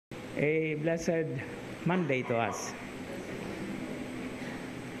A blessed Monday to us.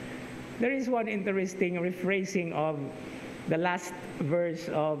 There is one interesting rephrasing of the last verse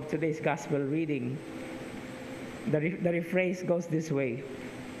of today's gospel reading. The rephrase goes this way: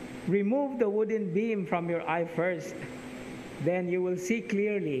 remove the wooden beam from your eye first, then you will see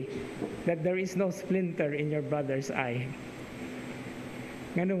clearly that there is no splinter in your brother's eye.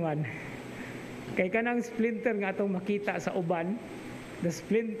 Nganuman, kay kanang splinter nga atong makita sa uban, the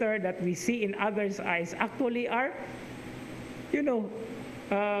splinter that we see in others' eyes actually are, say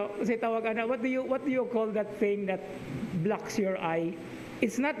tawag ana, what do you call that thing that blocks your eye?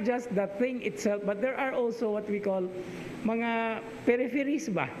 It's not just the thing itself, but there are also what we call mga peripheries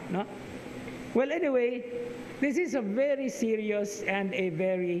ba, no? Well, anyway, this is a very serious and a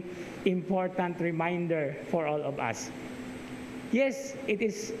very important reminder for all of us. Yes, it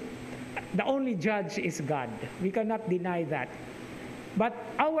is, the only judge is God. We cannot deny that. But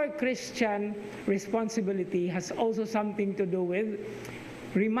our Christian responsibility has also something to do with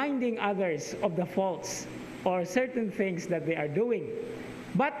reminding others of the faults or certain things that they are doing.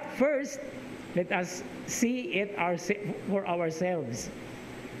 But first, let us see it for ourselves.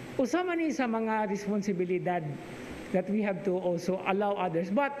 Usama ni sa mga responsibilidad that we have to also allow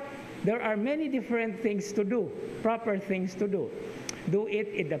others. But there are many different things to do, proper things to do. Do it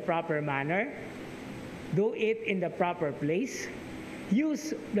in the proper manner. Do it in the proper place.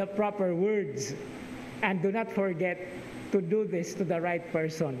 Use the proper words. And do not forget to do this to the right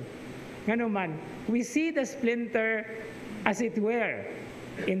person. Ngano man, we see the splinter, as it were,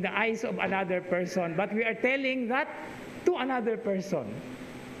 in the eyes of another person, but we are telling that to another person.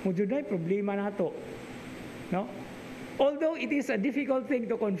 Mudunay problema nato, no? Although it is a difficult thing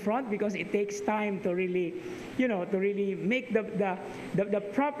to confront because it takes time to really, to really make the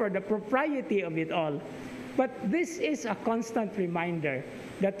propriety of it all. But this is a constant reminder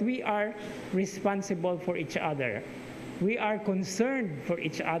that we are responsible for each other. We are concerned for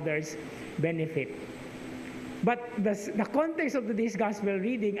each other's benefit. But the context of this gospel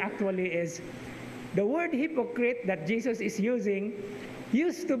reading actually is the word hypocrite that Jesus is using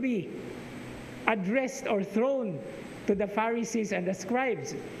used to be addressed or thrown to the Pharisees and the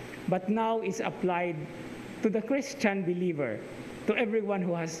scribes, but now is applied to the Christian believer, to everyone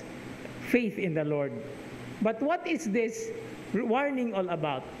who has faith in the Lord. But what is this warning all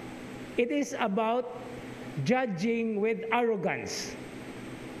about? It is about judging with arrogance.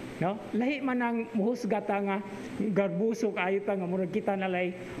 No? Lahi man ang muhusga ta nga garbuso kaayo ta nga murag kita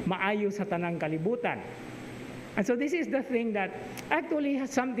nalay maayo sa tanang kalibutan. And so this is the thing that actually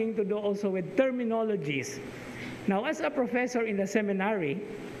has something to do also with terminologies. Now, as a professor in the seminary,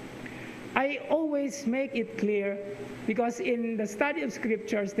 I always make it clear, because in the study of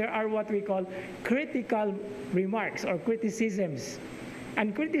scriptures, there are what we call critical remarks or criticisms.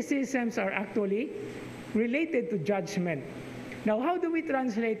 And criticisms are actually related to judgment. Now, how do we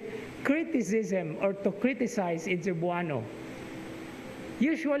translate criticism or to criticize in Cebuano?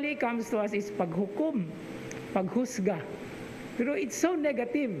 Usually comes to us is paghukom, paghusga. Pero it's so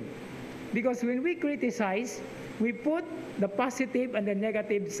negative because when we criticize, we put the positive and the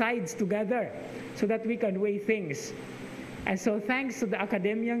negative sides together so that we can weigh things. And so thanks to the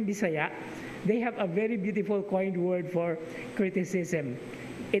Akademyang Bisaya, they have a very beautiful coined word for criticism.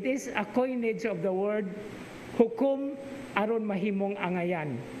 It is a coinage of the word hukom aron mahimong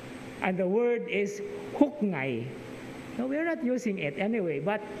angayan. And the word is hukngay. No, we are not using it anyway,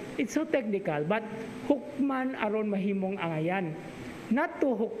 but it's so technical. But hukman aron mahimong angayan. Not to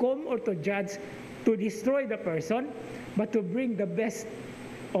hukom or to judge, to destroy the person, but to bring the best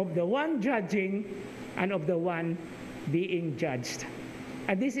of the one judging and of the one being judged.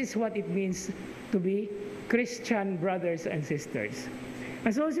 And this is what it means to be Christian brothers and sisters.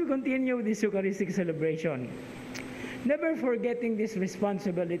 And so as we continue with this Eucharistic celebration, never forgetting this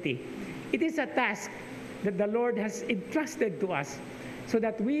responsibility. It is a task that the Lord has entrusted to us so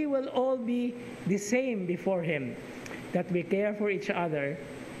that we will all be the same before Him, that we care for each other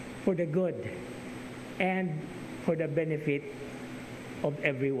for the good and for the benefit of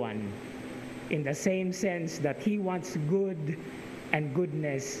everyone, in the same sense that He wants good and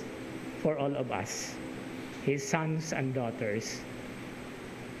goodness for all of us, His sons and daughters.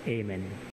 Amen.